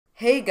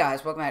Hey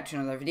guys, welcome back to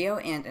another video,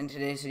 and in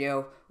today's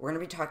video, we're going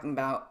to be talking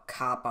about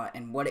COPPA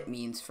and what it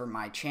means for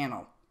my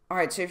channel.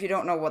 Alright, so if you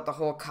don't know what the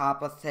whole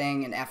COPPA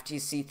thing and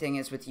FTC thing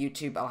is with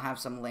YouTube, I'll have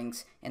some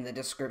links in the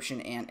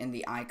description and in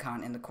the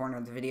icon in the corner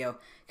of the video,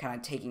 kind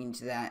of taking you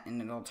to that,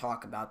 and it'll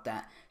talk about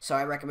that. So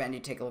I recommend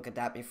you take a look at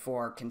that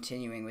before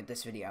continuing with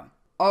this video.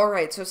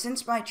 Alright, so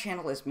since my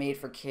channel is made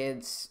for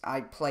kids,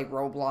 I play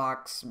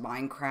Roblox,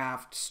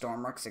 Minecraft,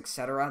 Stormworks,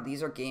 etc.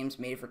 These are games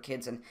made for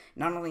kids, and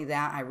not only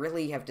that, I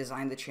really have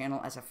designed the channel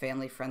as a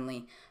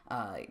family-friendly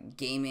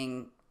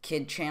gaming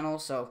kid channel.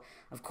 So,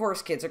 of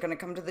course, kids are going to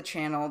come to the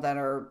channel that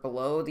are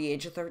below the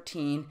age of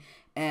 13,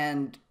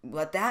 and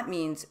what that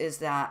means is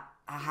that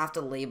I have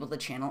to label the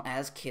channel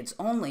as kids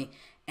only,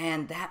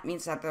 and that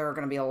means that there are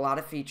going to be a lot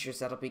of features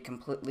that'll be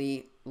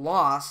completely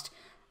lost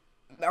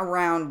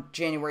around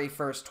January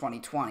 1st,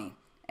 2020.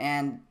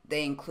 And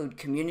they include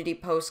community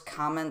posts,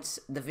 comments,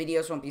 the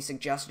videos won't be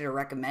suggested or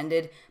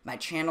recommended, my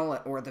channel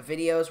or the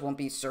videos won't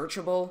be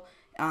searchable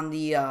on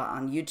the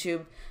on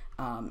YouTube,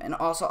 and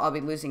also I'll be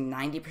losing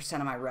 90%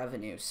 of my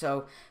revenue.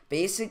 So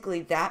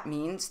basically that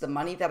means the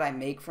money that I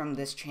make from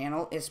this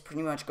channel is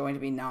pretty much going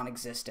to be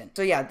non-existent.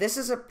 So yeah, this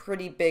is a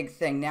pretty big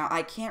thing. Now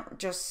I can't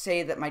just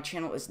say that my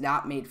channel is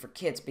not made for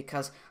kids,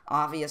 because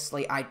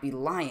obviously I'd be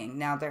lying.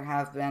 Now there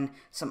have been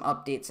some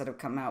updates that have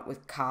come out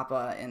with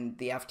COPPA and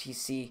the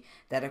FTC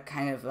that have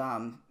kind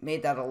of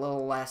made that a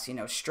little less,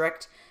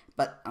 strict.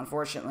 But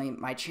unfortunately,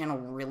 my channel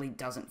really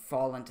doesn't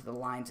fall into the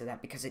lines of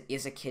that because it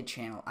is a kid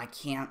channel. I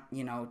can't,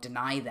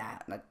 deny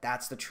that.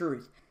 That's the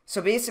truth.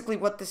 So basically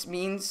what this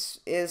means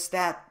is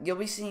that you'll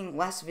be seeing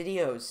less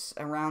videos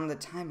around the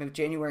time of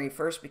January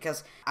 1st,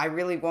 because I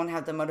really won't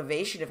have the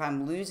motivation. If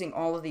I'm losing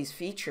all of these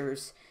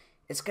features,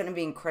 it's going to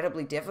be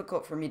incredibly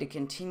difficult for me to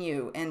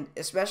continue. And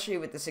especially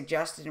with the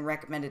suggested and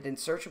recommended and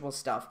searchable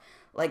stuff,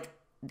 like,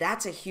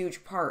 that's a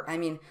huge part. I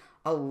mean,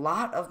 a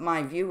lot of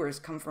my viewers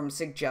come from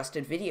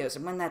suggested videos,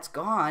 and when that's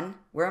gone,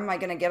 where am I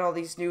going to get all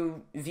these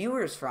new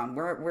viewers from?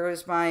 Where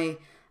is my,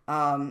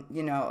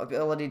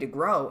 ability to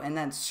grow? And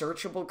then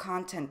searchable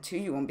content too.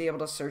 You won't be able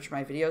to search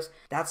my videos.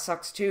 That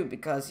sucks too,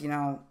 because,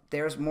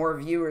 there's more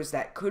viewers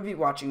that could be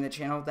watching the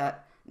channel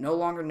that no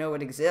longer know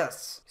it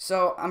exists.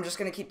 So I'm just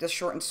going to keep this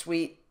short and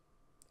sweet.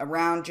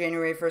 Around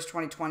January 1st,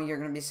 2020, you're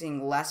going to be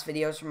seeing less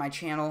videos from my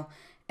channel,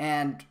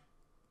 and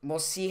we'll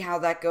see how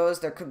that goes.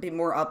 There could be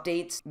more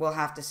updates. We'll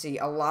have to see.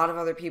 A lot of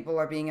other people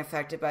are being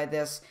affected by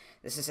this.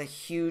 This is a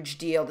huge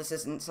deal. This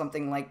isn't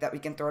something like that we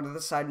can throw to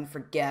the side and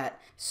forget.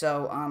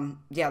 So,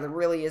 yeah, there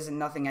really isn't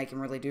nothing I can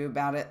really do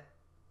about it.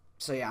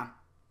 So, yeah.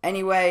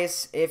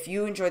 Anyways, if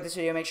you enjoyed this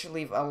video, make sure to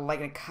leave a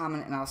like and a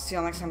comment, and I'll see you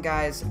all next time,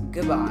 guys.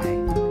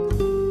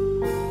 Goodbye.